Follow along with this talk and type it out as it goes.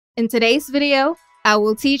In today's video, I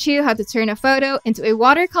will teach you how to turn a photo into a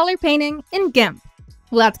watercolor painting in GIMP.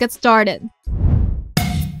 Let's get started.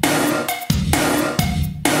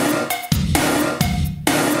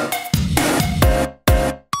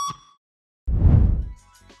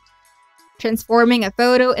 Transforming a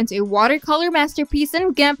photo into a watercolor masterpiece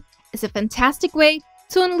in GIMP is a fantastic way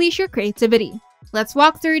to unleash your creativity. Let's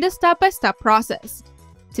walk through the step-by-step process.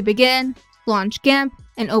 To begin, launch GIMP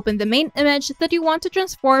and open the main image that you want to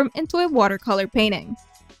transform into a watercolor painting.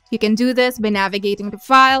 You can do this by navigating to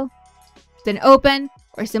File, then Open,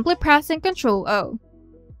 or simply pressing Ctrl-O.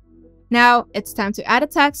 Now, it's time to add a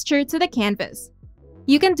texture to the canvas.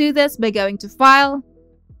 You can do this by going to File,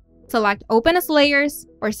 select Open as Layers,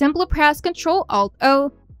 or simply press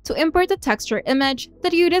Ctrl-Alt-O to import the texture image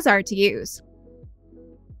that you desire to use.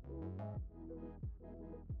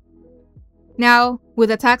 Now, with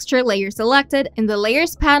the texture layer selected in the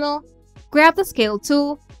Layers panel, grab the Scale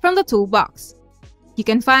tool from the toolbox. You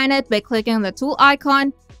can find it by clicking on the tool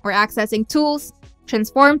icon or accessing Tools,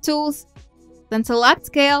 Transform Tools, then select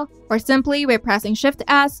Scale or simply by pressing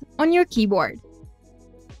Shift-S on your keyboard.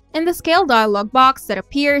 In the Scale dialog box that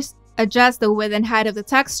appears, adjust the width and height of the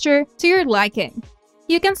texture to your liking.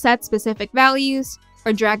 You can set specific values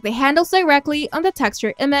or drag the handles directly on the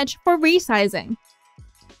texture image for resizing.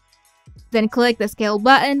 Then click the Scale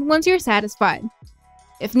button once you're satisfied.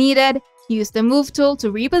 If needed, use the Move tool to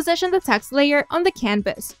reposition the text layer on the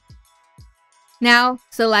canvas. Now,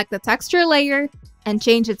 select the texture layer and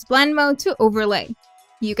change its blend mode to Overlay.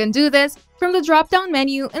 You can do this from the drop-down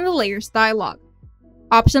menu in the Layers dialog.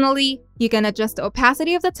 Optionally, you can adjust the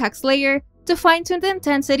opacity of the text layer to fine-tune the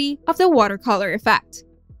intensity of the watercolor effect.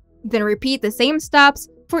 Then repeat the same steps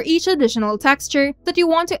for each additional texture that you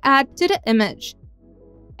want to add to the image.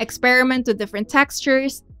 Experiment with different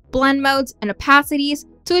textures, blend modes, and opacities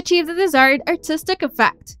to achieve the desired artistic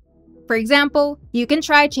effect. For example, you can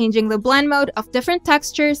try changing the blend mode of different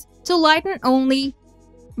textures to lighten only,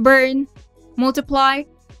 burn, multiply,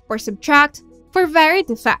 or subtract for varied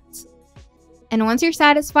effects. And once you're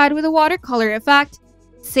satisfied with the watercolor effect,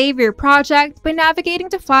 save your project by navigating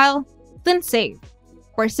to File, then Save,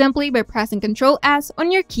 or simply by pressing Ctrl-S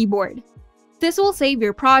on your keyboard. This will save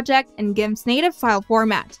your project in GIMP's native file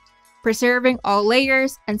format, preserving all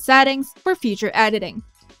layers and settings for future editing.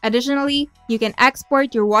 Additionally, you can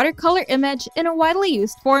export your watercolor image in a widely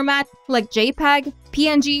used format like JPEG,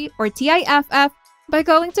 PNG, or TIFF by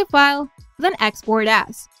going to File, then Export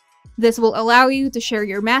As. This will allow you to share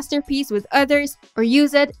your masterpiece with others or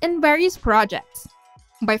use it in various projects.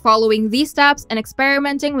 By following these steps and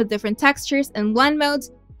experimenting with different textures and blend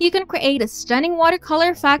modes, you can create a stunning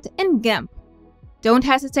watercolor effect in GIMP. Don't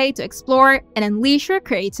hesitate to explore and unleash your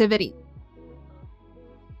creativity.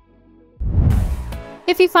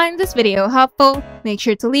 If you find this video helpful, make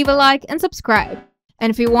sure to leave a like and subscribe.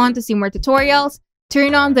 And if you want to see more tutorials,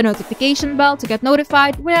 turn on the notification bell to get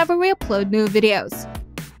notified whenever we upload new videos.